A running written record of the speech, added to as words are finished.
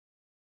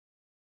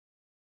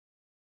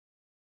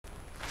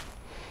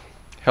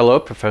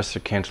Hello, Professor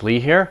Kent Lee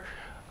here.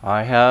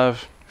 I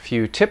have a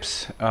few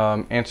tips,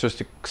 answers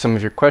to some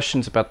of your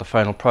questions about the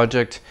final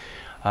project,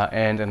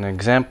 and an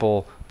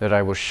example that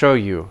I will show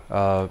you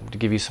to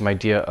give you some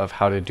idea of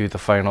how to do the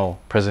final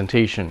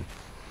presentation.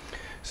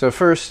 So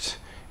first,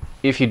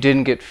 if you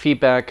didn't get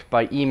feedback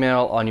by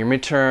email on your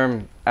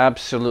midterm,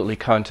 absolutely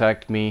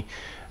contact me.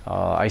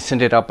 I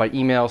send it out by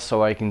email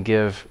so I can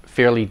give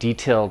fairly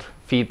detailed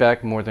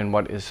feedback, more than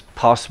what is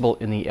possible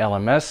in the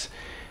LMS.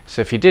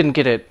 So if you didn't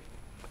get it,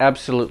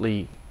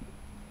 absolutely,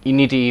 you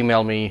need to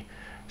email me.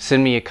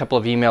 Send me a couple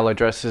of email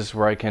addresses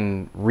where I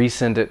can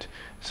resend it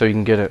so you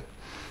can get it.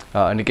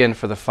 And again,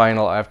 for the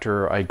final,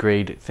 after I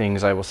grade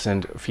things, I will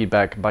send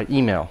feedback by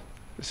email.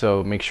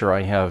 So make sure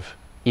I have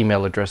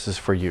email addresses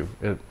for you,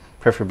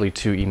 preferably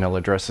 2 email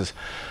addresses.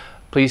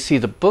 Please see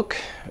the book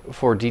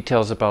for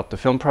details about the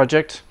film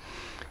project.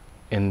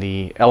 In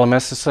the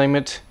LMS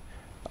assignment,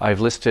 I've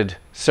listed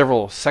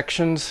several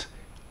sections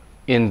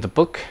in the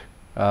book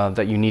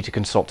that you need to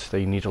consult, that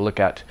you need to look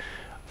at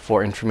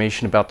for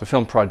information about the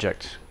film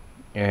project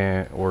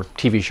or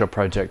TV show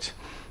project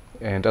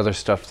and other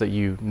stuff that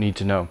you need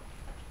to know.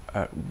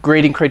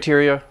 Grading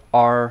criteria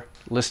are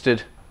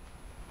listed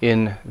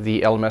in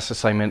the LMS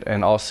assignment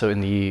and also in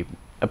the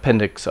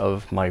appendix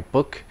of my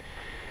book.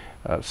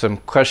 Some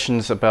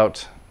questions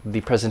about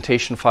the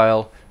presentation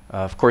file.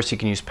 Of course, you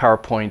can use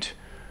PowerPoint,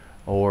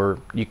 or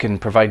you can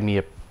provide me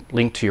a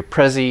link to your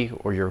Prezi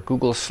or your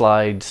Google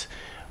Slides.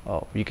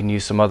 You can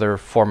use some other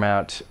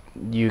format.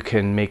 You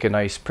can make a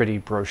nice pretty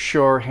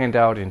brochure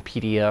handout in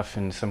PDF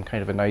and some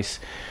kind of a nice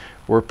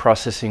word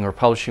processing or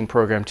publishing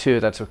program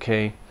too. That's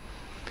okay.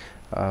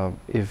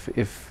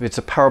 If it's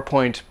a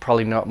PowerPoint,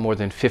 probably not more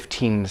than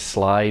 15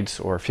 slides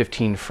or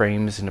 15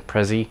 frames in a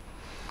Prezi.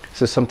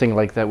 So something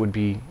like that would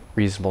be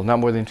reasonable. Not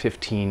more than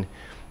 15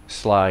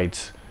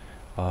 slides.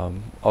 A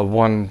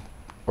 1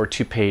 or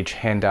 2 page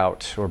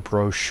handout or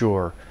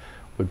brochure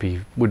would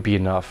be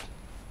enough.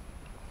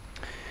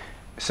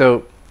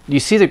 So you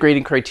see the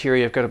grading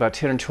criteria. I've got about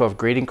 10 or 12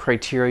 grading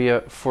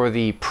criteria for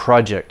the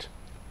project.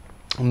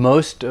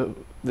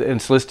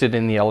 It's listed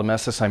in the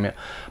LMS assignment.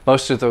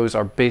 Most of those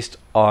are based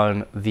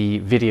on the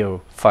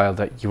video file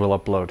that you will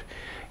upload.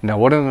 Now,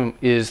 one of them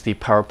is the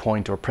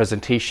PowerPoint or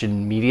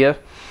presentation media,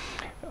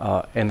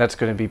 and that's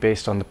going to be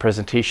based on the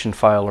presentation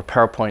file or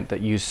PowerPoint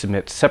that you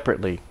submit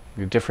separately,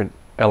 your different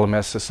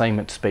LMS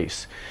assignment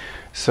space.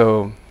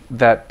 So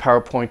that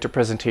PowerPoint or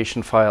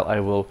presentation file I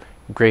will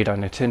grade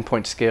on a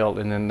 10-point scale,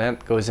 and then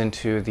that goes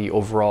into the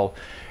overall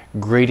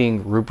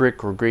grading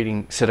rubric or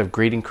set of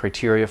grading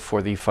criteria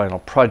for the final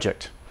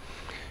project.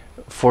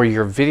 For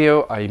your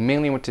video, I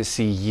mainly want to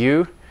see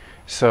you,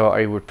 so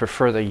I would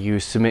prefer that you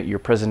submit your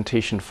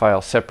presentation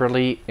file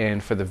separately,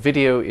 and for the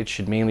video it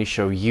should mainly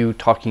show you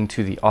talking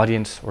to the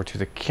audience or to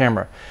the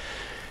camera.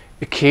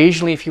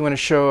 Occasionally, if you want to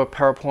show a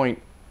PowerPoint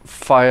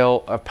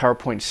file, a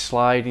PowerPoint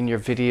slide in your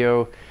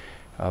video,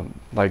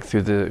 like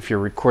if you're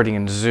recording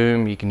in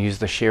Zoom, you can use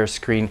the share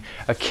screen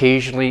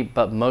occasionally,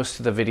 but most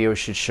of the video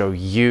should show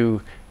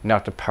you,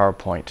 not the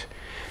PowerPoint.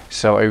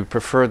 So I would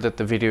prefer that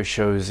the video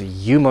shows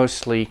you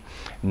mostly,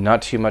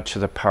 not too much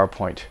of the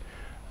PowerPoint.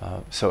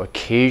 So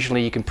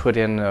occasionally you can put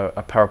in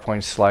a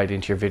PowerPoint slide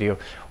into your video,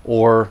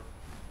 or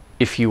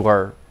if you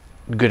are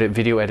good at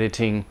video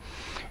editing,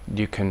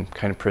 you can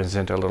kind of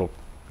present a little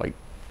like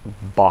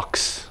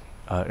box,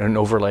 an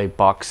overlay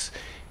box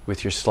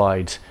with your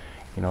slides,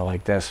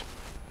 like this.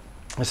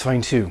 That's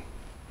fine too.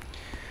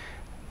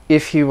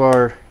 If you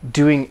are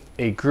doing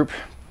a group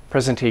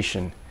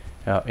presentation,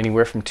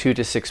 anywhere from 2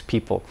 to 6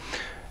 people,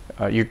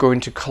 you're going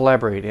to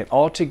collaborate, and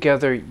all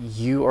together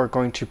you are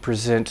going to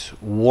present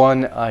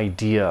one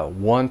idea,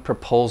 one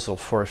proposal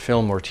for a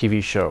film or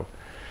TV show.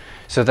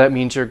 So that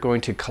means you're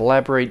going to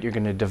collaborate, you're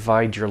going to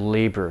divide your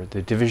labor,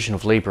 the division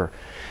of labor,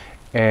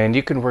 and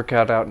you can work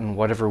out in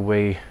whatever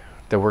way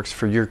that works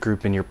for your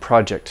group and your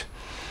project.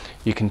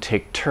 You can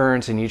take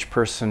turns, and each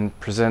person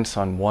presents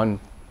on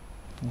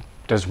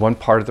does one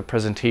part of the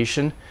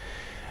presentation.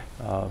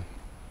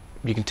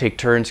 You can take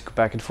turns, go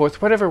back and forth,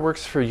 whatever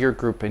works for your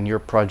group and your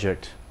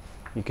project.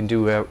 You can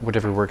do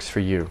whatever works for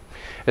you,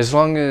 as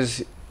long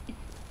as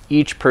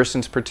each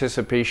person's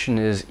participation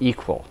is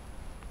equal.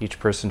 Each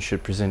person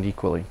should present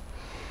equally.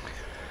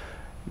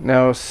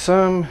 Now,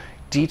 some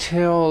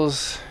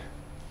details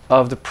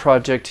of the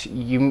project,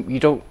 you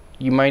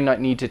might not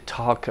need to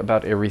talk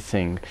about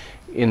everything.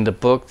 In the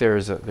book, there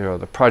are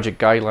the project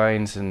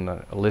guidelines and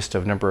a list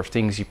of number of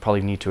things you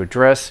probably need to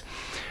address.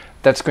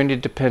 That's going to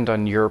depend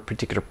on your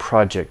particular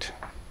project.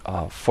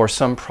 For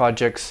some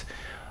projects,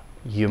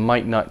 you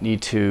might not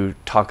need to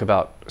talk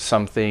about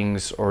some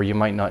things, or you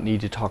might not need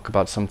to talk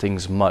about some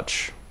things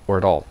much or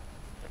at all.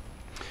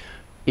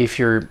 If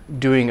you're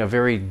doing a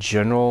very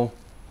general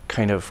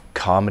kind of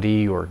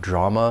comedy or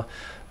drama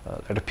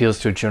that appeals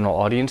to a general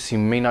audience, you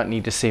may not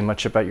need to say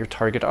much about your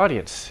target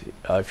audience.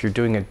 If you're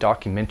doing a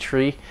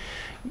documentary,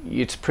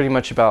 it's pretty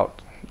much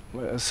about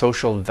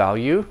social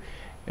value.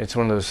 It's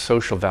one of those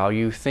social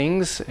value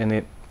things, and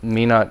it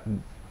may not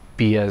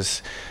be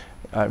as,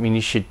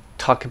 you should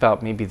talk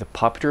about maybe the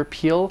popular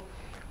appeal,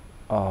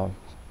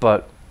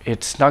 but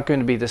it's not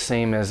going to be the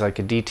same as like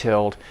a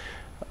detailed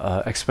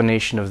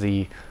explanation of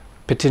the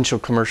potential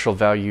commercial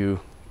value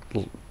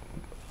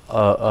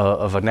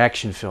of an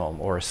action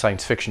film or a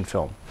science fiction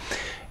film.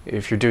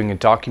 If you're doing a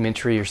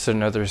documentary or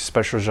certain other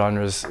special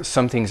genres,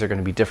 some things are going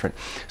to be different.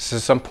 So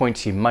some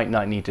points you might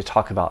not need to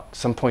talk about.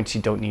 Some points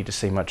you don't need to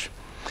say much.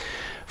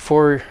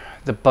 For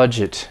the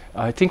budget,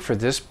 I think for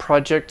this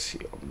project,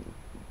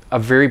 a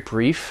very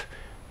brief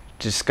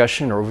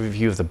discussion or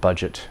overview of the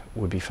budget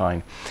would be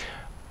fine.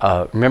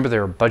 Remember,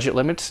 there are budget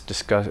limits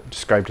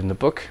described in the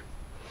book.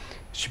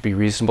 It should be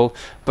reasonable.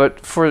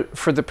 But for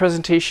the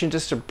presentation,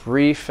 just a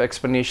brief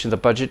explanation of the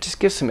budget. Just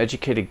give some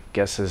educated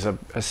guesses.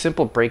 A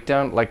simple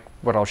breakdown, like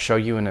what I'll show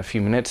you in a few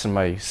minutes in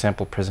my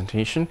sample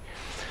presentation.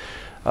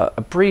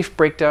 A brief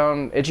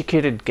breakdown,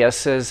 educated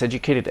guesses,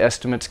 educated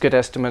estimates, good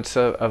estimates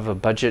of a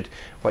budget,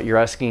 what you're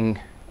asking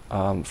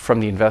from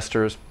the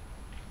investors.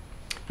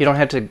 You don't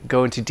have to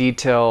go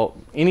into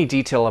any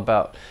detail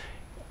about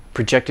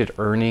projected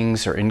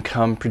earnings or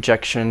income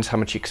projections, how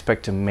much you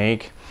expect to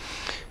make.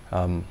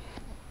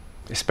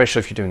 Especially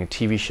if you're doing a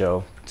TV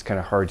show, it's kind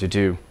of hard to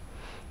do.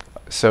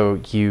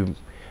 So you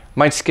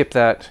might skip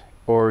that,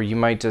 or you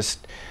might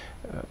just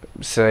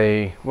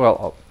say,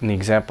 well, in the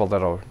example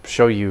that I'll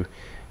show you,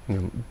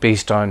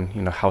 based on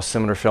how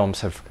similar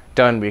films have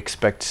done, we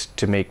expect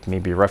to make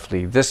maybe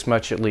roughly this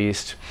much at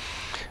least.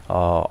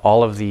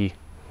 All of the,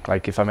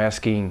 like if I'm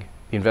asking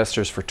the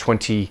investors for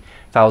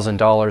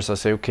 $20,000, I'll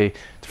say, okay,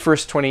 the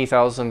first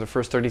 $20,000, the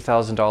first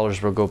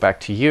 $30,000 will go back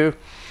to you,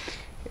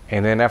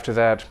 and then after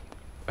that,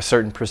 a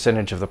certain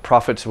percentage of the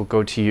profits will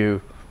go to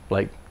you,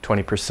 like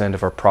 20%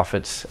 of our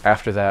profits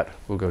after that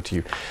will go to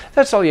you.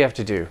 That's all you have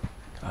to do.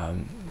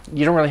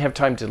 You don't really have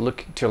time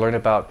to learn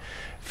about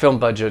film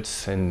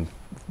budgets and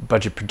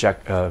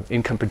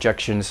income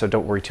projections, so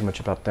don't worry too much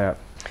about that.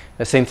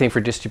 The same thing for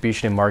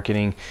distribution and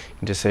marketing. You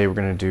can just say we're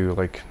going to do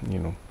like,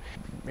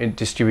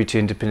 distribute to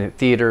independent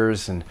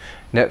theaters and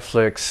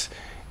Netflix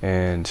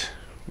and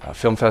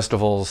film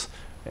festivals,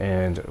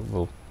 and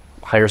we'll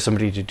hire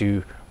somebody to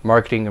do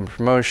marketing and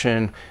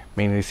promotion,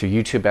 mainly through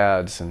YouTube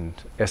ads and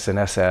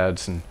SNS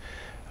ads and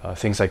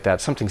things like that.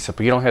 Something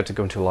simple. You don't have to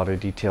go into a lot of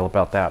detail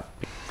about that.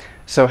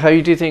 So how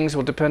you do things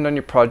will depend on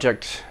your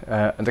project,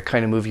 and the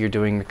kind of movie you're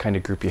doing, the kind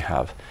of group you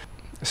have.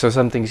 So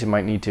some things you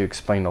might need to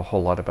explain a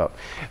whole lot about.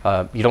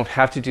 You don't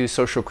have to do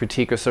social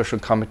critique or social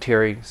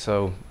commentary.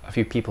 So a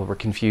few people were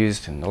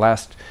confused in the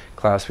last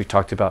class. We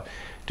talked about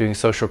doing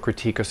social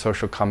critique or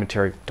social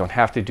commentary. Don't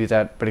have to do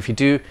that, but if you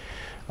do,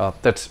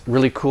 that's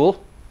really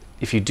cool.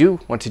 If you do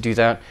want to do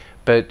that,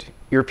 but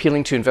you're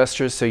appealing to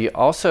investors, so you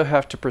also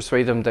have to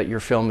persuade them that your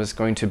film is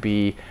going to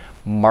be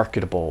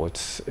marketable.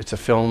 It's a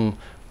film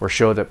or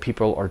show that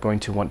people are going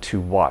to want to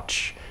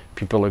watch.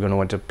 People are going to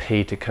want to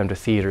pay to come to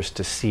theaters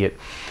to see it.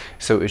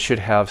 So it should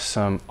have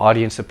some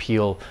audience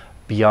appeal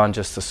beyond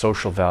just the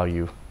social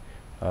value,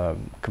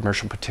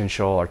 commercial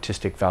potential,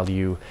 artistic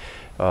value,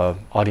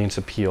 audience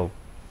appeal.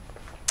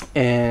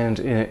 And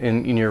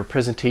in your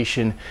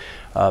presentation,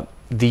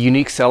 the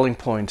unique selling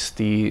points,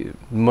 the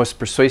most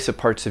persuasive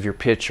parts of your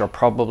pitch are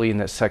probably in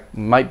that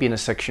might be in a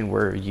section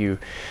where you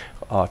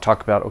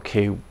talk about,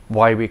 okay,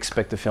 why we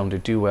expect the film to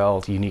do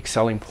well, the unique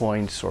selling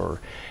points, or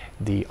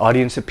the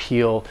audience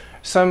appeal,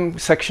 some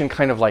section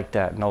kind of like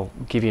that. And I'll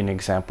give you an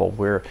example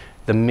where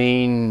the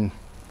main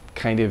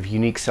kind of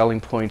unique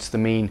selling points, the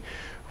main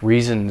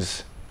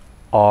reasons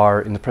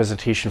are in the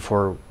presentation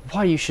for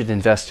why you should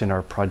invest in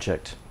our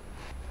project.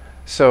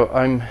 So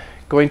I'm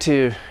going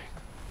to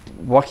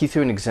walk you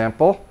through an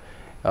example.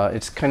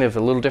 It's kind of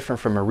a little different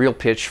from a real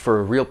pitch. For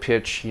a real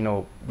pitch,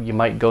 you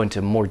might go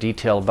into more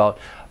detail about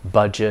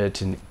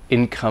budget and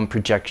income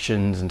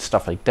projections and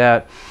stuff like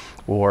that,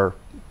 or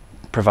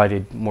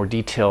provided more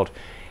detailed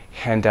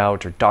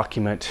handout or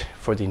document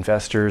for the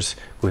investors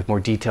with more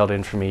detailed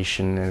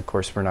information. And of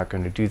course, we're not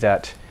going to do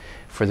that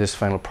for this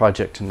final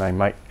project, and I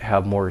might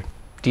have more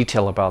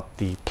detail about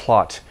the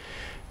plot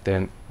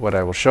than what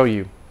I will show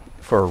you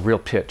for a real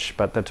pitch,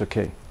 but that's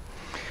okay.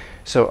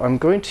 So I'm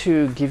going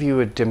to give you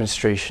a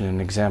demonstration, an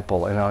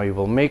example, and I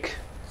will make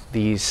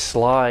these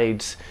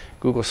slides,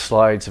 Google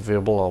Slides,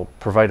 available. I'll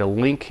provide a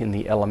link in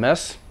the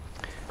LMS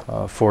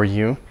for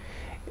you,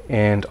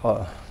 and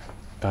of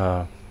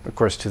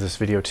course to this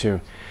video too.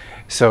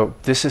 So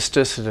this is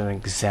just an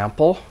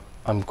example.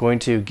 I'm going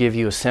to give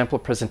you a sample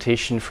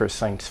presentation for a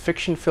science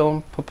fiction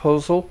film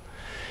proposal,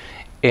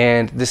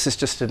 and this is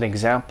just an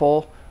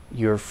example.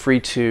 You're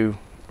free to,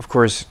 of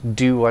course,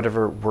 do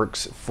whatever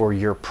works for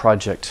your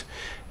project.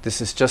 This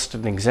is just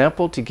an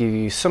example to give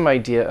you some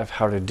idea of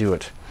how to do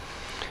it.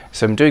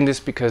 So I'm doing this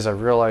because I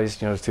realized,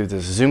 through the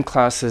Zoom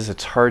classes,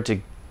 it's hard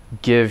to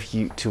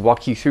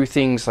walk you through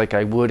things like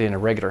I would in a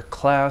regular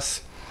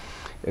class.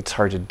 It's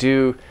hard to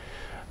do,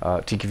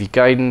 to give you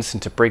guidance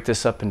and to break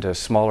this up into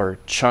smaller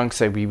chunks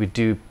that we would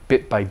do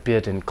bit by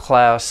bit in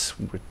class,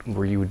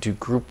 where you would do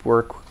group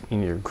work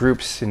in your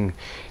groups in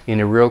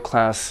a real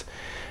class.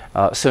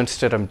 So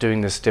instead, I'm doing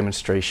this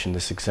demonstration,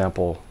 this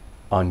example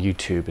on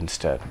YouTube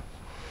instead.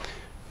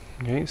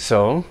 Okay,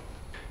 so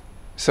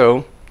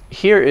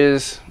here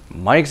is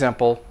my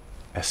example,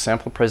 a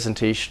sample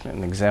presentation,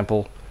 an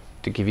example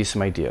to give you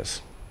some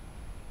ideas.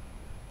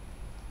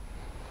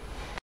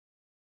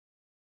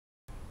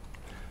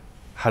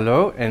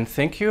 Hello, and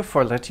thank you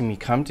for letting me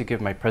come to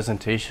give my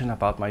presentation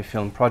about my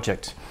film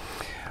project.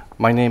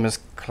 My name is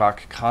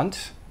Clark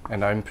Kant,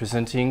 and I'm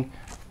presenting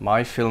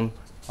my film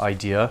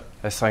idea,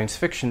 a science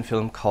fiction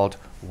film called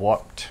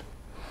Warped.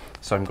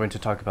 So I'm going to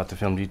talk about the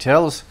film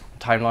details,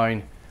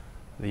 timeline,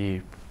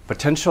 the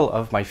potential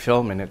of my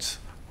film and its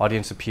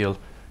audience appeal,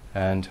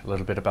 and a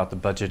little bit about the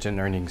budget and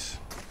earnings.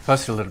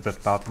 First, a little bit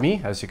about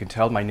me. As you can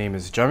tell, my name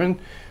is German.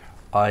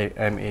 I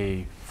am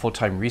a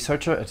full-time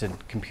researcher at a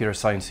computer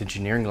science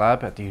engineering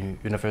lab at the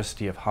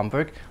University of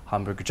Hamburg,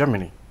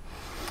 Germany.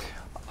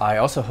 I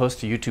also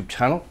host a YouTube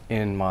channel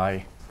in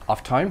my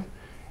off time.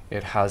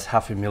 It has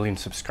 500,000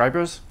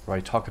 subscribers where I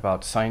talk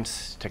about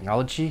science,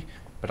 technology,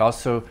 but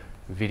also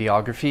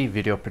videography,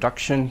 video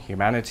production,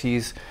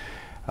 humanities,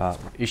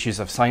 issues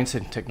of science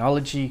and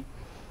technology,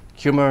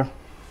 humor,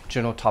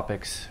 general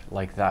topics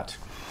like that.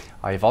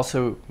 I've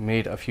also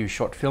made a few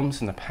short films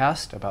in the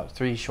past, about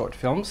 3 short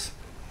films,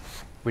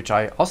 which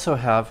I also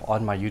have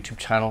on my YouTube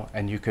channel,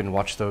 and you can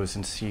watch those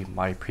and see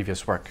my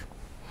previous work.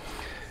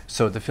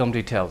 So the film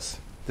details.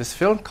 This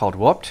film, called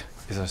Warped,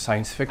 is a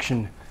science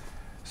fiction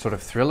sort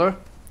of thriller.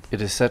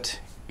 It is set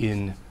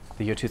in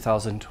the year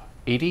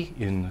 2080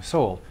 in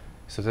Seoul.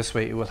 So this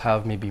way it will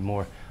have maybe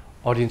more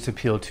audience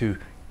appeal to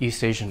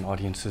East Asian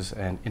audiences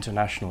and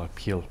international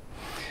appeal.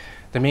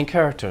 The main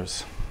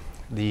characters.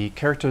 The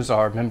characters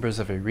are members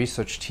of a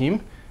research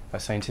team, a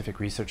scientific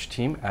research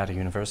team at a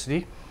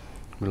university.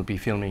 We'll be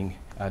filming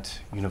at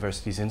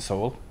universities in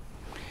Seoul.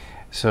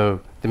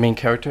 So the main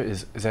character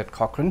is Zed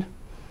Cochran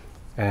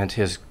and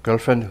his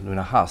girlfriend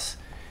Luna Haas.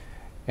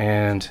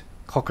 And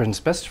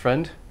Cochran's best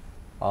friend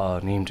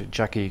named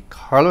Jackie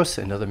Carlos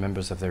and other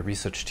members of their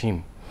research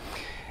team.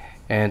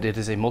 And it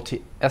is a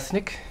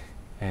multi-ethnic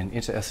and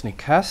inter-ethnic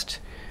cast.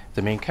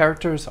 The main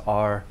characters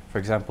are, for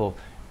example,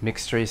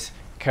 mixed race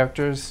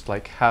characters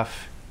like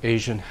half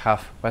Asian,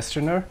 half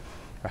Westerner,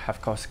 or half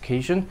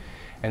Caucasian.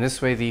 And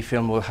this way the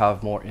film will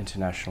have more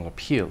international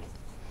appeal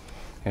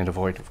and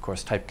avoid, of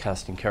course,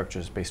 typecasting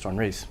characters based on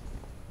race.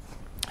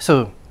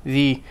 So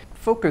the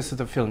focus of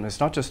the film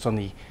is not just on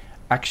the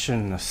action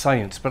and the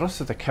science, but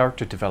also the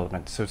character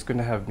development. So it's going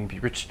to have maybe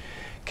rich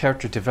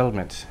character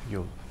development.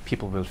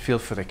 People will feel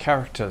for the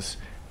characters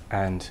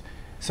and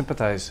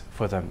sympathize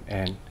for them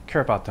and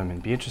care about them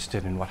and be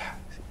interested in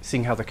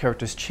seeing how the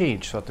characters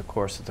change throughout the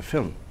course of the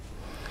film.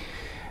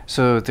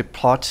 So the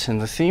plot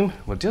and the theme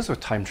deals with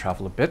time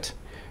travel a bit,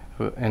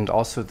 and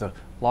also the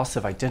loss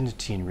of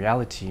identity and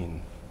reality,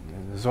 and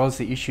as well as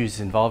the issues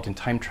involved in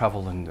time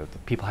travel and the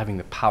people having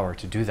the power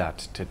to do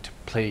that, to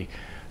play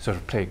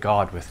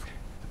God with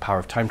the power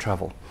of time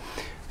travel.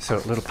 So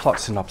a little plot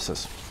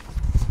synopsis.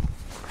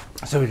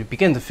 So we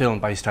begin the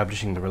film by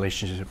establishing the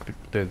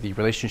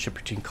relationship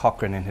between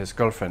Cochran and his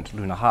girlfriend,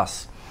 Luna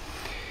Haas,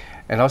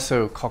 and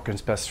also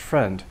Cochran's best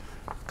friend,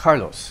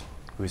 Carlos,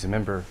 who is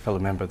a fellow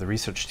member of the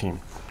research team.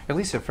 At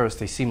least at first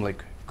they seem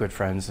like good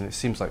friends, and it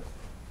seems like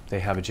they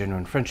have a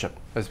genuine friendship.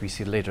 As we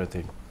see later,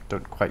 they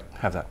don't quite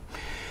have that.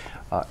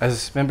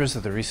 As members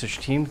of the research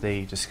team,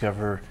 they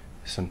discover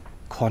some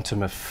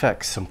quantum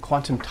effects, some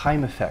quantum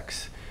time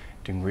effects,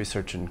 doing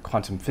research in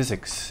quantum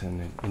physics in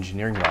an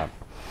engineering lab.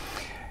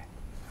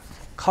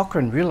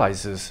 Cochran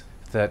realizes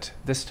that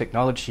this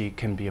technology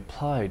can be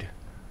applied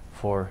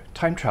for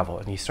time travel,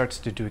 and he starts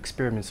to do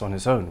experiments on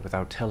his own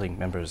without telling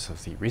members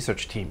of the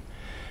research team.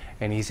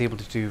 And he's able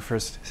to do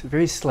first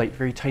very slight,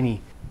 very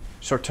tiny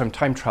short-term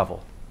time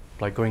travel,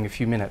 like going a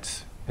few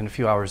minutes and a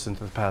few hours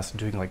into the past and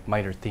doing like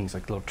minor things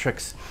like little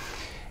tricks.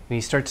 And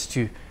he starts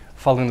to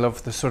fall in love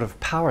with the sort of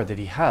power that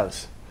he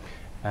has.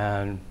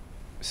 And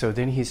so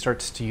then he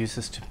starts to use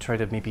this to try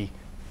to maybe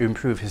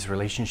improve his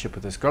relationship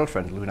with his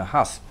girlfriend, Luna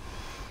Haas.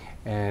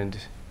 And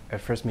at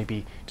first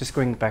maybe just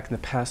going back in the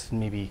past and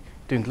maybe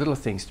doing little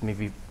things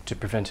to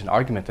prevent an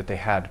argument that they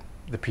had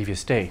the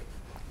previous day.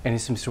 And it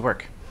seems to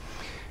work.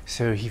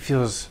 So he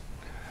feels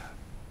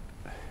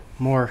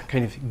more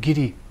kind of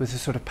giddy with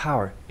this sort of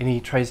power, and he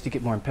tries to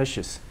get more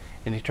impetuous,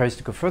 and he tries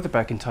to go further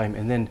back in time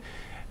and then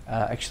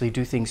actually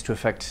do things to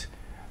affect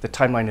the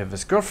timeline of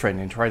his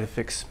girlfriend and try to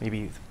fix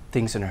maybe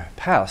things in her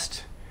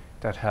past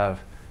that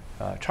have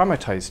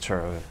traumatized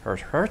her or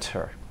hurt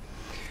her.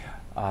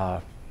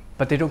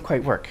 But they don't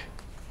quite work.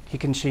 He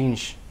can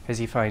change, as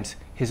he finds,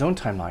 his own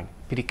timeline,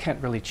 but he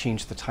can't really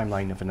change the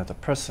timeline of another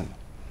person.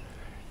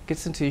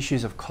 Gets into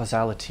issues of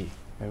causality.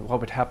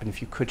 What would happen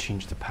if you could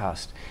change the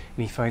past?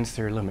 And he finds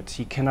there are limits.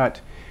 He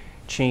cannot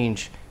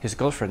change his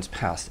girlfriend's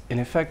past. And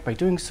in fact, by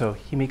doing so,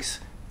 he makes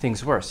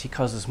things worse. He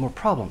causes more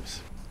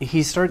problems.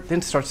 He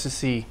then starts to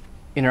see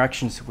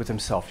interactions with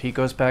himself. He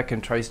goes back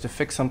and tries to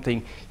fix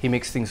something. He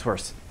makes things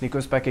worse. And he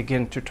goes back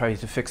again to try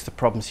to fix the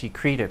problems he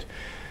created.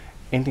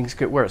 And things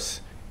get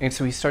worse. And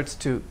so he starts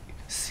to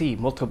see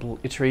multiple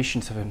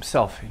iterations of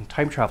himself in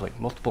time traveling,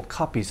 multiple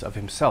copies of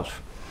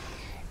himself.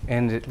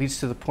 And it leads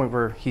to the point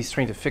where he's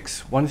trying to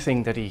fix one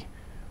thing that he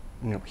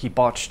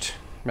botched,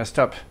 messed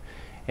up,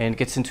 and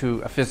gets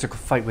into a physical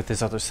fight with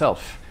his other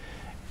self.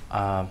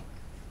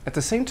 At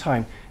the same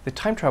time, the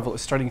time travel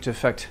is starting to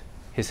affect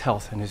his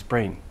health and his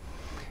brain.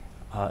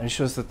 And it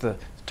shows that the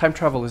time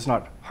travel is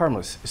not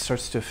harmless. It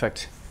starts to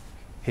affect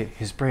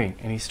his brain,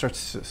 and he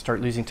starts to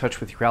losing touch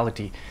with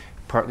reality,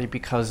 partly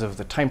because of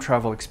the time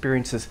travel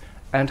experiences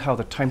and how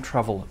the time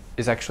travel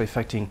is actually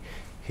affecting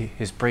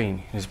his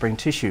brain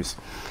tissues.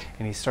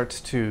 And he starts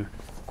to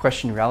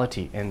question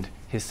reality and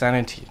his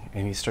sanity,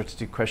 and he starts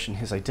to question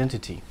his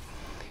identity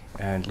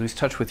and lose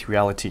touch with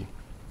reality.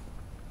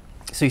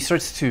 So he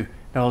starts to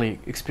not only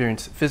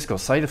experience physical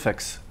side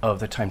effects of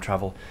the time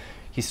travel,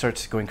 he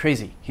starts going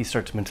crazy. He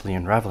starts mentally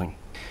unraveling.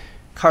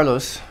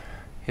 Carlos,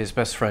 his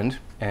best friend,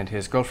 and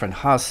his girlfriend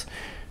Haas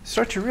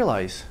start to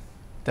realize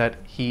that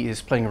he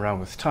is playing around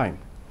with time,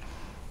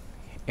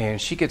 and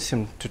she gets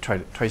him to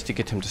tries to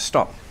get him to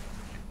stop.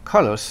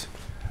 Carlos,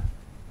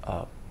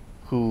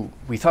 who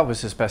we thought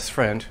was his best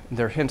friend,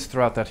 there are hints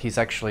throughout that he's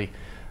actually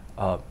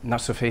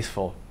not so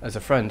faithful as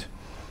a friend.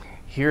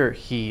 Here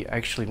he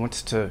actually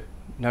wants to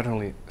not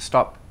only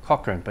stop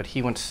Cochrane, but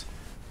he wants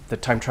the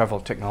time travel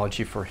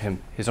technology for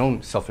his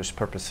own selfish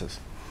purposes.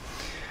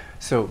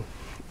 So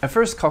at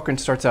first, Cochrane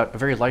starts out a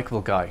very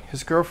likable guy.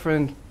 His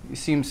girlfriend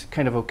seems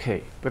kind of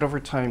okay, but over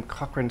time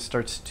Cochrane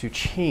starts to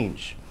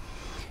change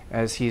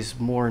as he's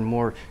more and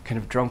more kind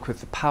of drunk with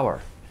the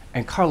power.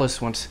 And Carlos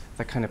wants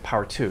that kind of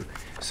power too.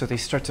 So they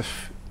start to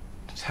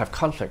have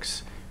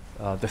conflicts,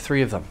 the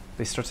three of them.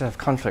 They start to have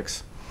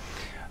conflicts.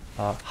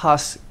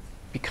 Haas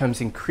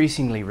becomes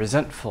increasingly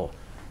resentful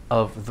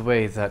of the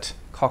way that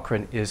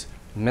Cochrane is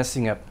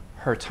messing up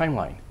her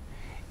timeline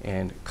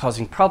and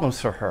causing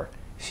problems for her.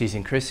 She's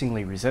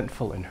increasingly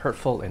resentful and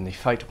hurtful, and they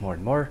fight more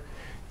and more.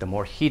 The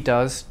more he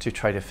does to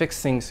try to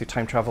fix things through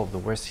time travel, the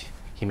worse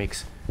he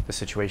makes the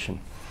situation.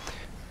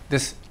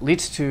 This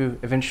leads to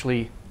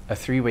eventually a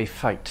three-way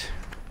fight.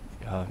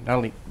 Not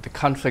only the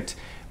conflict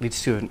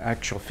leads to an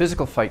actual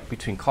physical fight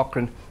between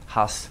Cochrane,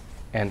 Haas,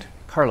 and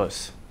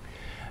Carlos.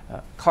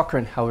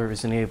 Cochrane, however,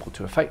 is unable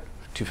to fight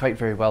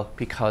very well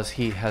because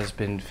he has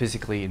been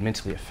physically and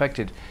mentally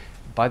affected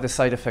by the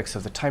side effects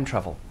of the time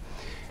travel.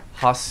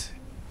 Haas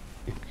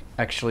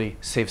actually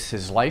saves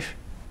his life,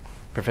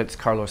 prevents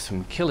Carlos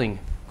from killing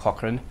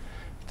Cochrane.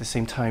 At the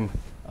same time,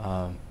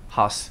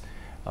 Haas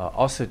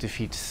also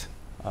defeats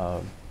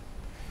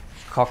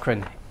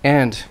Cochrane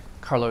and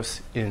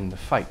Carlos in the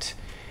fight.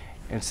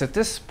 And it's at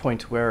this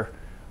point where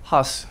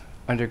Haas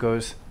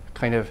undergoes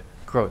kind of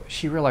growth.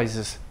 She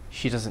realizes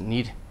she doesn't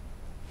need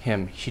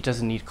him. She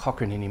doesn't need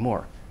Cochrane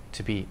anymore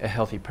to be a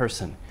healthy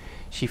person.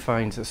 She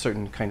finds a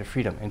certain kind of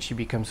freedom, and she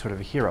becomes sort of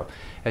a hero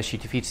as she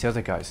defeats the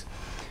other guys.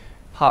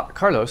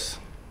 Carlos,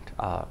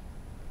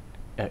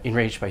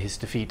 enraged by his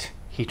defeat,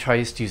 he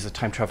tries to use the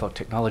time travel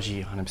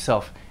technology on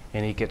himself,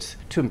 and he gets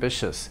too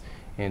ambitious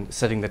in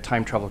setting the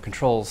time travel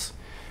controls,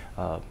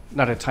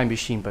 not a time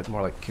machine, but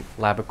more like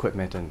lab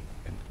equipment and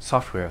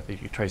software that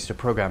he tries to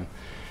program.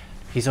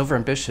 He's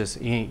overambitious,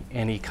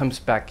 and he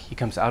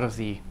comes out of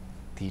the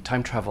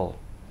time travel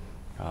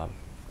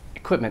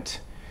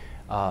equipment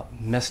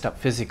messed up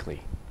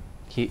physically.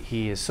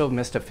 He is so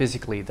messed up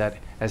physically that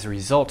as a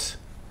result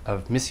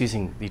of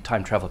misusing the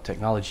time travel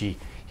technology,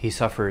 he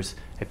suffers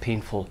a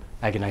painful,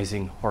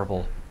 agonizing,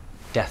 horrible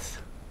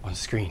death on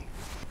screen.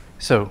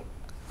 So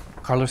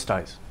Carlos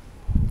dies.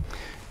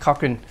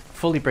 Cochrane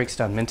fully breaks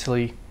down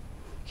mentally.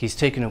 He's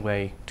taken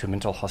away to a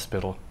mental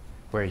hospital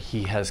where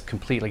he has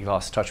completely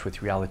lost touch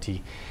with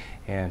reality,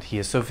 and he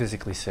is so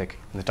physically sick,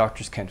 and the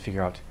doctors can't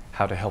figure out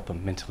how to help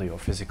him mentally or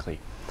physically.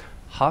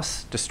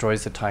 Haas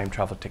destroys the time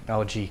travel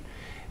technology.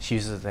 She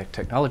uses that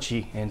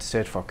technology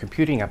instead for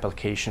computing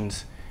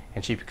applications,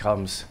 and she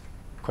becomes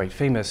quite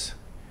famous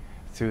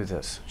through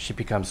this. She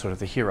becomes sort of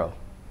the hero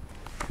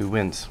who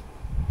wins.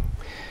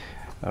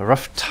 A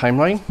rough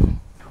timeline.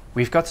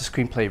 We've got the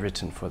screenplay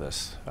written for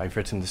this. I've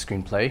written the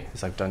screenplay,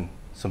 as I've done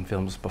some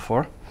films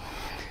before.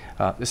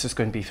 This is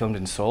going to be filmed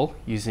in Seoul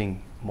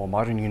using more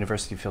modern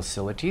university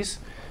facilities,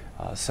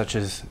 such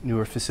as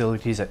newer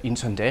facilities at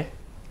Incheondae.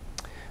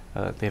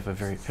 They have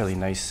a fairly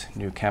nice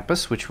new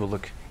campus, which will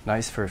look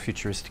nice for a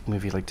futuristic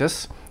movie like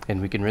this,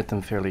 and we can rent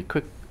them fairly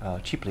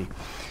cheaply.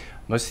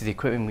 Most of the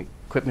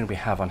equipment we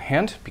have on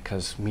hand,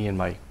 because me and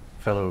my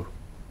fellow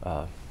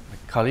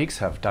colleagues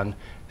have done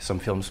some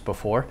films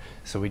before,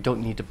 so we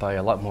don't need to buy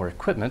a lot more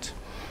equipment.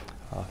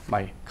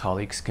 My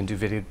colleagues can do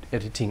video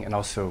editing and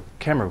also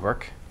camera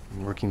work,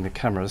 working the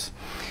cameras.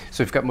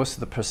 So we've got most of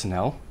the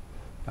personnel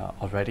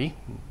already.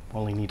 We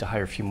only need to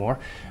hire a few more.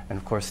 And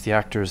of course the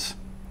actors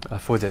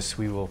for this,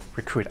 we will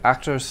recruit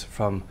actors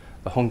from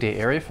the Hongdae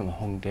area, from the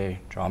Hongdae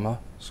Drama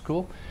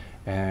School.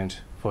 And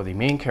for the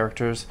main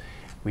characters,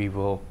 we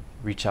will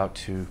reach out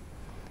to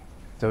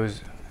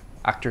those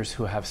actors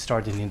who have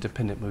starred in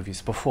independent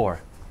movies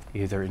before,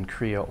 either in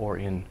Korea or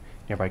in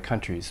nearby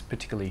countries,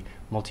 particularly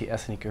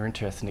multi-ethnic or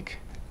inter-ethnic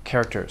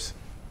characters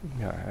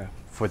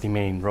for the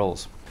main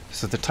roles.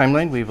 So the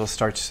timeline, we will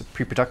start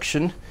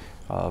pre-production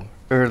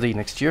early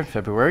next year,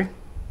 February.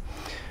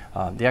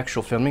 The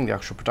actual filming, the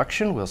actual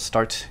production will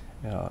start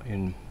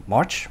in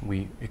March.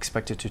 We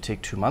expect it to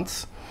take 2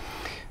 months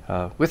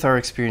with our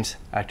experienced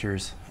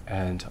actors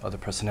and other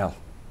personnel.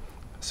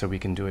 So we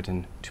can do it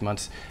in 2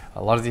 months.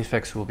 A lot of the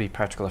effects will be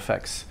practical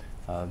effects,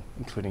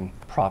 including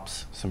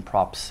some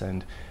props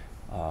and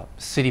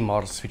city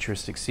models,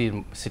 futuristic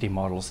city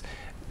models.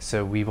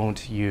 So we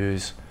won't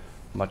use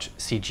much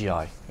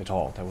CGI at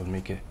all. That will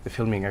make the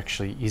filming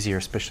actually easier,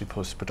 especially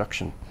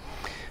post-production.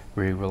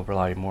 We will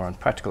rely more on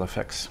practical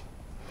effects.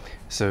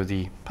 So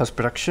the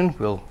post-production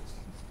will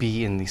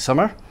be in the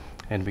summer,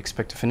 and we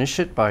expect to finish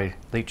it by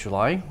late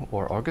July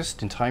or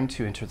August, in time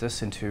to enter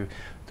this into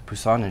the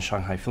Busan and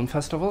Shanghai film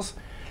festivals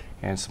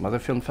and some other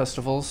film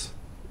festivals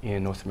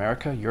in North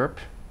America, Europe,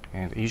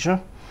 and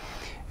Asia.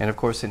 And of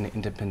course in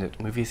independent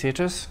movie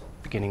theaters,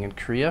 beginning in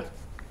Korea,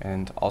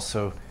 and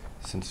also,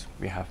 since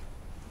we have,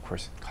 of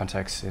course,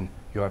 contacts in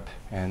Europe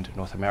and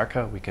North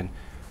America, we can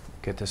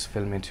get this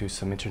film into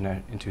some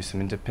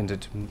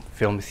independent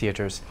film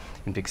theaters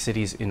in big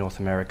cities in North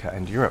America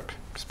and Europe,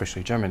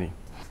 especially Germany.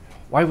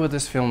 Why will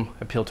this film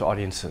appeal to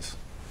audiences?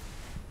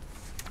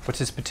 What's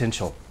its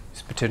potential?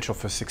 Its potential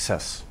for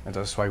success, and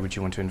that's why would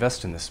you want to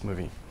invest in this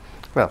movie?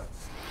 Well,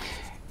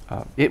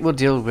 it will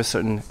deal with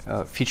certain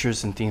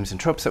features and themes and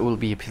tropes that will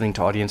be appealing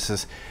to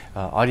audiences.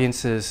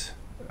 Audiences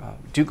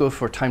do go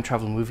for time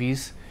travel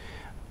movies.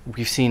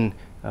 We've seen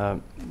the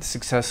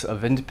success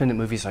of independent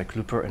movies like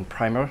Looper and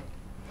Primer.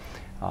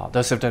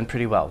 Those have done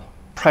pretty well.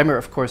 Primer,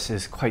 of course,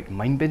 is quite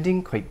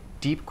mind-bending, quite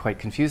deep, quite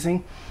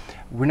confusing.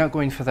 We're not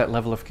going for that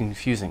level of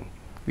confusing.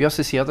 We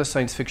also see other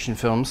science fiction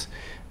films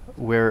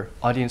where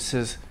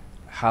audiences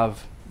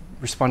have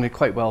responded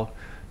quite well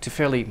to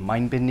fairly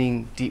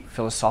mind-bending, deep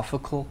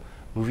philosophical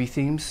movie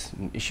themes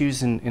and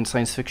issues in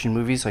science fiction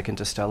movies like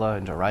Interstellar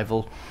and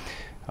Arrival,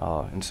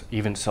 and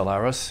even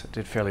Solaris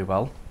did fairly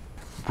well.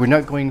 We're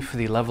not going for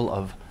the level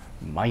of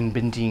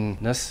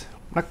mind-bendingness,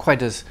 not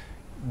quite as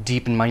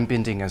deep and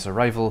mind-bending as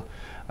Arrival,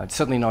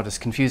 certainly not as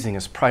confusing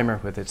as Primer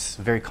with its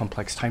very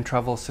complex time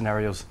travel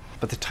scenarios,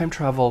 but the time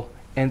travel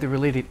and the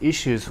related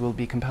issues will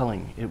be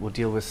compelling. It will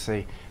deal with,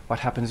 say,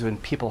 what happens when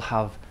people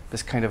have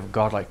this kind of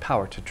godlike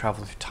power to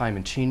travel through time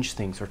and change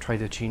things or try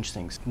to change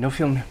things. No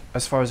film,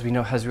 as far as we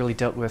know, has really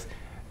dealt with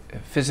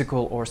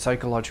physical or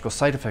psychological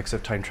side effects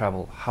of time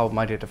travel. How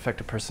might it affect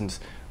a person's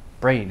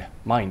brain,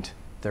 mind,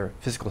 their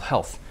physical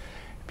health?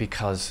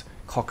 Because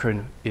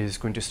Cochrane is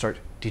going to start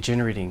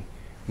degenerating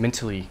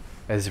mentally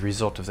as a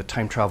result of the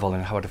time travel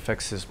and how it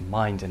affects his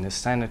mind and his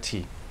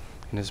sanity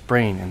and his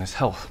brain and his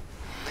health,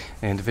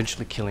 and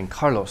eventually killing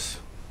Carlos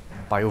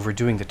by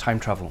overdoing the time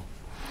travel.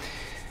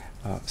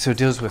 So it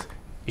deals with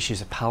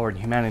issues of power and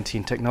humanity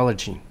and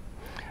technology.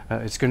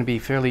 It's going to be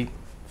fairly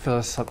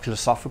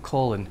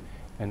philosophical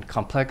and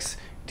complex,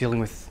 dealing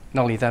with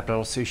not only that but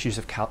also issues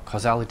of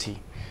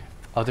causality.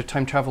 Other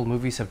time travel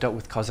movies have dealt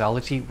with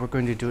causality. We're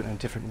going to do it in a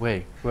different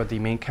way, where the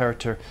main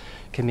character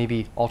can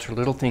maybe alter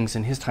little things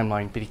in his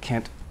timeline, but he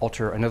can't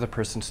alter another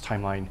person's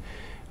timeline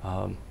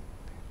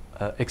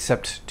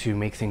except to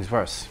make things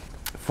worse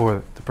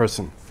for the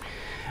person.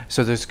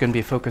 So there's going to be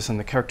a focus on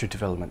the character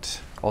development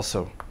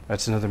also.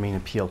 That's another main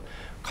appeal.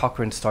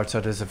 Cochrane starts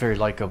out as a very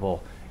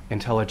likable,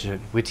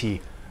 intelligent,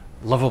 witty,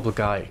 lovable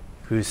guy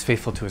who's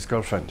faithful to his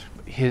girlfriend.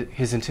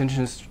 His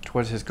intentions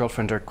towards his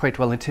girlfriend are quite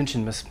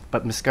well-intentioned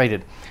but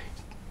misguided.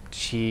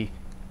 She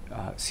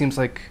seems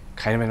like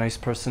kind of a nice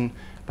person,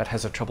 but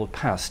has a troubled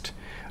past.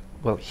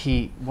 Well,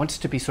 he wants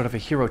to be sort of a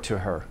hero to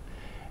her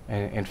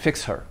and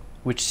fix her,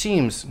 which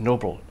seems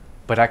noble,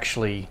 but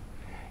actually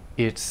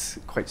it's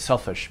quite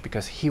selfish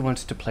because he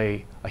wants to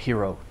play a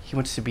hero. He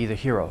wants to be the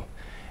hero,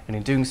 and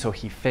in doing so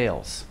he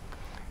fails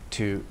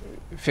to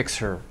fix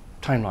her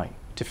timeline,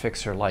 to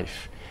fix her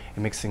life. It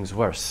makes things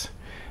worse.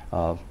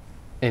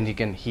 And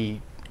again,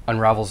 he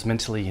unravels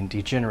mentally and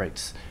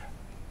degenerates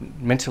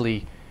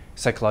mentally,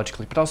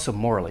 psychologically, but also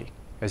morally.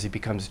 As he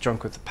becomes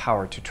drunk with the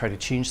power to try to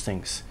change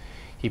things,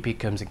 he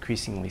becomes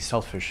increasingly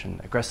selfish and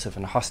aggressive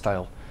and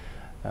hostile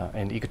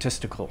and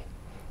egotistical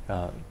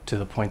to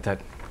the point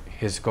that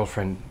his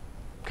girlfriend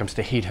comes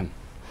to hate him.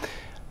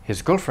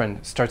 His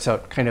girlfriend starts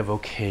out kind of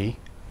okay.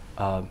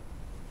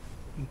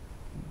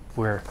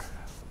 We're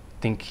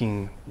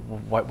thinking,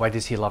 why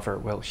does he love her?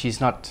 Well,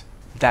 she's not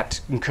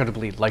that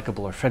incredibly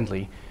likable or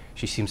friendly.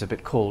 She seems a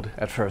bit cold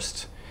at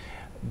first.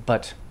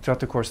 But throughout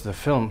the course of the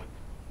film,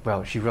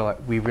 well,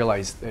 we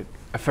realize that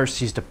at first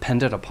she's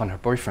dependent upon her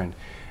boyfriend,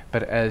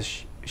 but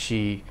as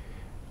she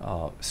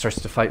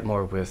starts to fight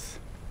more with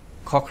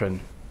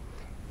Cochrane,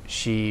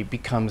 she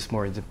becomes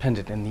more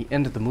independent. In the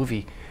end of the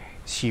movie,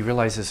 she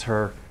realizes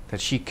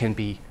that she can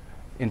be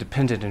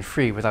independent and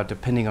free without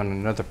depending on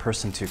another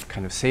person to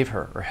kind of save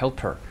her or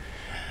help her.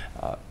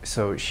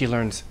 So she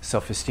learns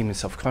self-esteem and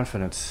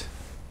self-confidence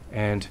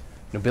and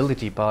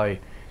nobility by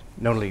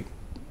not only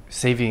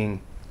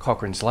saving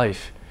Cochrane's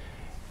life,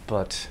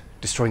 but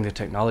destroying the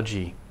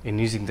technology and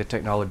using the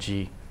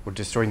technology, or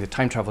destroying the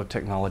time travel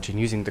technology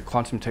and using the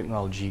quantum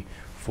technology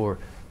for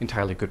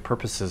entirely good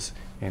purposes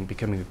and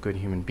becoming a good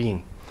human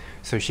being.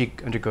 So she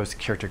undergoes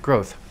character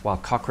growth while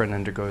Cochrane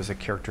undergoes a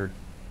character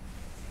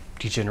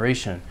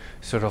degeneration,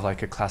 sort of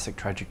like a classic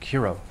tragic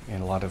hero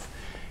in a lot of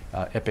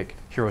epic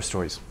hero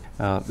stories.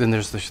 Then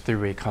there's the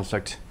three-way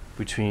conflict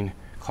between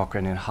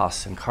Cochrane and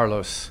Haas and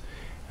Carlos.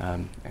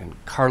 And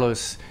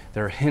Carlos,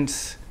 there are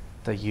hints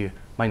that you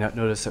might not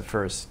notice at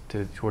first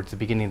towards the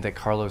beginning that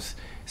Carlos,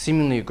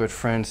 seemingly a good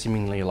friend,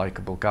 seemingly a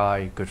likable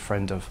guy, good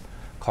friend of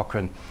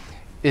Cochrane,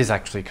 is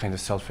actually kind of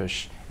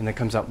selfish. And that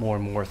comes out more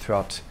and more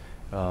throughout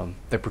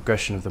the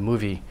progression of the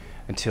movie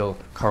until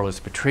Carlos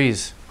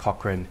betrays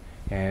Cochrane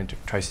and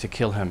tries to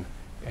kill him.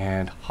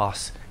 And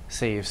Haas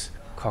saves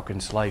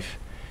Cochrane's life,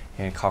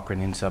 and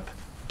Cochrane ends up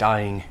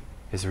dying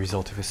as a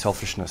result of his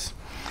selfishness.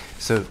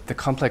 So the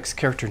complex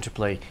character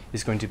interplay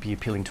is going to be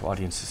appealing to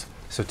audiences.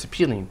 So it's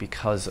appealing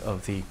because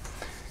of the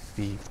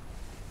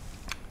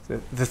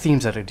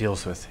themes that it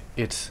deals with.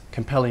 It's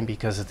compelling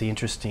because of the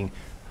interesting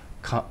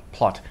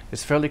plot.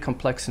 It's fairly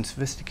complex and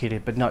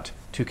sophisticated, but not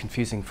too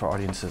confusing for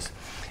audiences.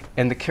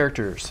 And the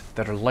characters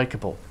that are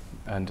likable,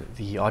 and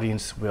the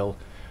audience will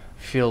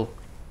feel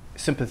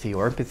sympathy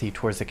or empathy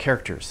towards the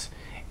characters,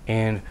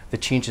 and the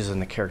changes in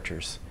the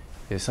characters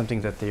is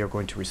something that they are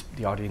going to,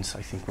 the audience,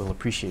 I think, will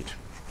appreciate.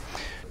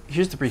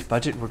 Here's the brief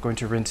budget. We're going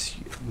to rent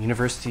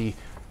university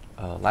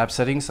lab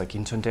settings like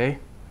Incheondae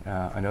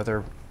and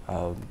other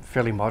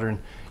fairly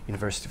modern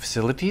university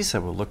facilities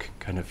that will look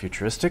kind of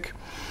futuristic.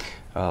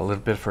 A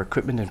little bit for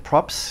equipment and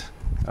props.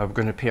 We're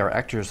going to pay our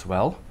actors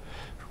well.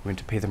 We're going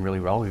to pay them really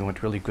well. We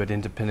want really good,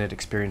 independent,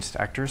 experienced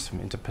actors from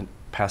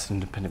past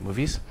independent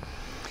movies.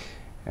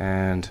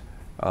 And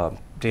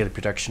daily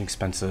production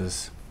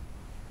expenses,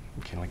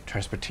 like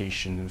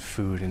transportation and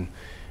food and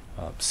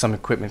some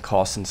equipment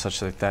costs and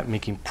such like that,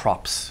 making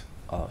props,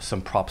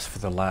 some props for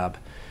the lab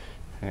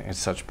and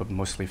such, but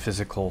mostly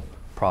physical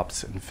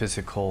props and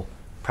physical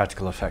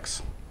practical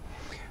effects.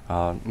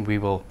 We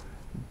will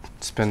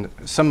spend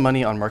some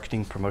money on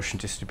marketing, promotion,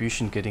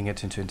 distribution, getting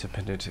it into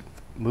independent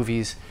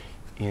movies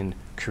in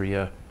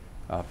Korea,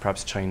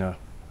 perhaps China,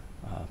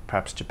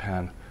 perhaps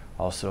Japan,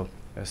 also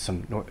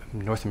some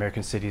North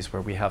American cities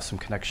where we have some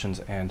connections,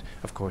 and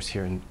of course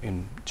here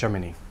in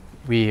Germany.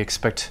 We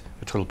expect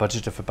a total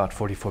budget of about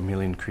 44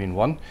 million Korean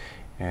won,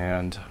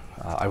 and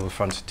I will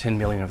fund 10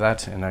 million of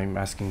that, and I'm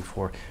asking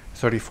for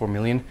 34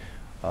 million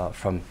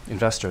from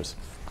investors.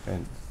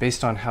 And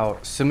based on how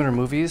similar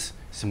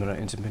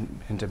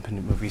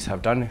independent movies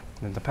have done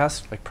in the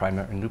past, like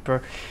Primer and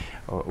Looper,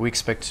 we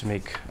expect to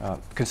make,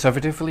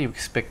 conservatively, we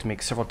expect to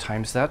make several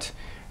times that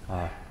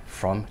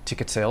from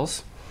ticket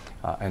sales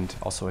and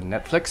also in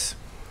Netflix.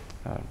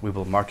 We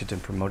will market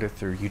and promote it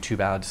through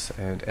YouTube ads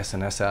and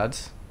SNS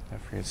ads,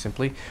 very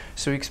simply.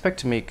 So we expect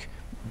to make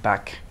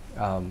back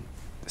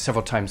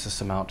several times this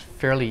amount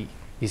fairly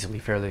easily,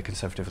 fairly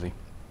conservatively.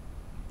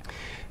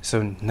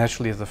 So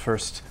naturally the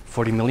first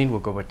 40 million will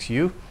go back to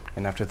you,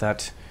 and after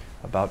that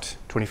about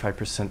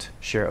 25%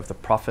 share of the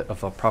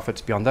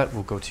profits beyond that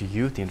will go to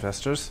you, the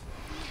investors,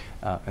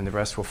 and the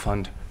rest will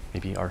fund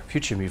maybe our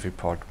future movie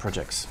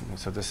projects. And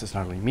so this is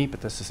not only me,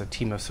 but this is a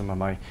team of some of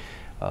my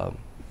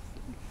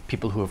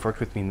people who have worked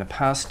with me in the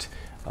past.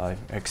 I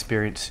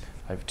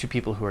have two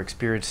people who are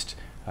experienced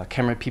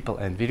camera people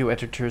and video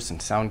editors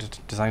and sound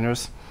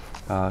designers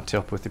to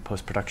help with the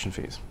post-production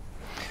phase.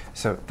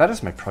 So that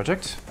is my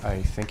project.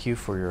 I thank you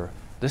for your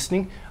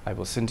listening. I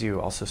will send you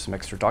also some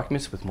extra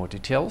documents with more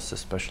details,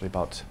 especially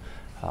about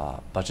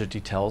budget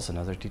details and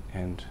other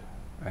and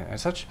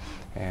such.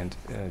 And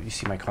you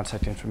see my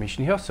contact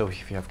information here. So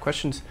if you have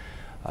questions,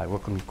 I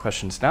welcome your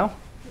questions now,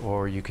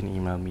 or you can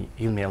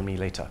email me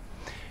later.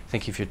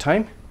 Thank you for your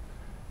time,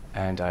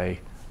 and I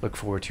look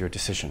forward to your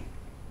decision.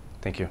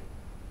 Thank you.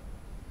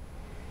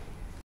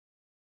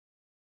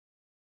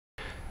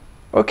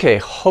 Okay,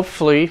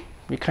 hopefully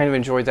you kind of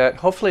enjoyed that.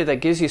 Hopefully that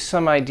gives you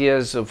some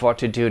ideas of what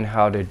to do and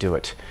how to do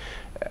it.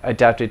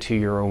 Adapt it to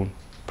your own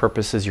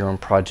purposes, your own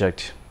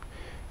project,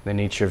 the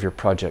nature of your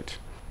project.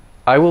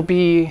 I will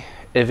be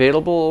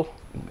available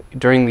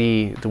during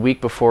the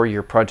week before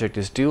your project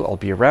is due. I'll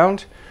be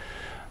around.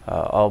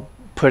 I'll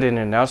put in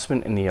an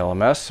announcement in the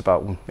LMS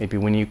about maybe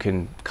when you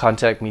can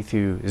contact me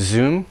through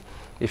Zoom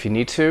if you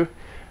need to,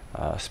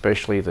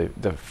 especially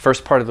the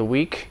first part of the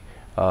week.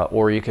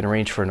 Or you can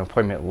arrange for an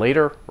appointment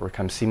later or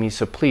come see me.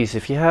 So please,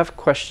 if you have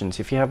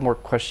questions, if you have more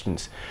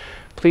questions,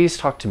 please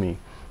talk to me.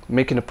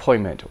 Make an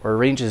appointment or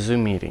arrange a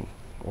Zoom meeting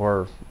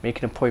or make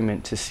an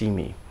appointment to see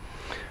me.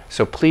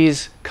 So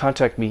please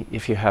contact me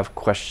if you have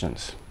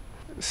questions.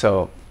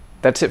 So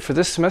that's it for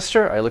this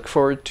semester. I look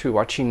forward to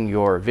watching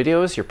your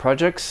videos, your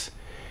projects,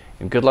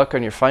 and good luck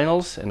on your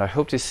finals. And I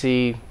hope to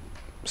see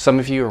some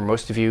of you or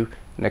most of you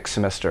next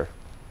semester.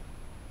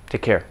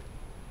 Take care.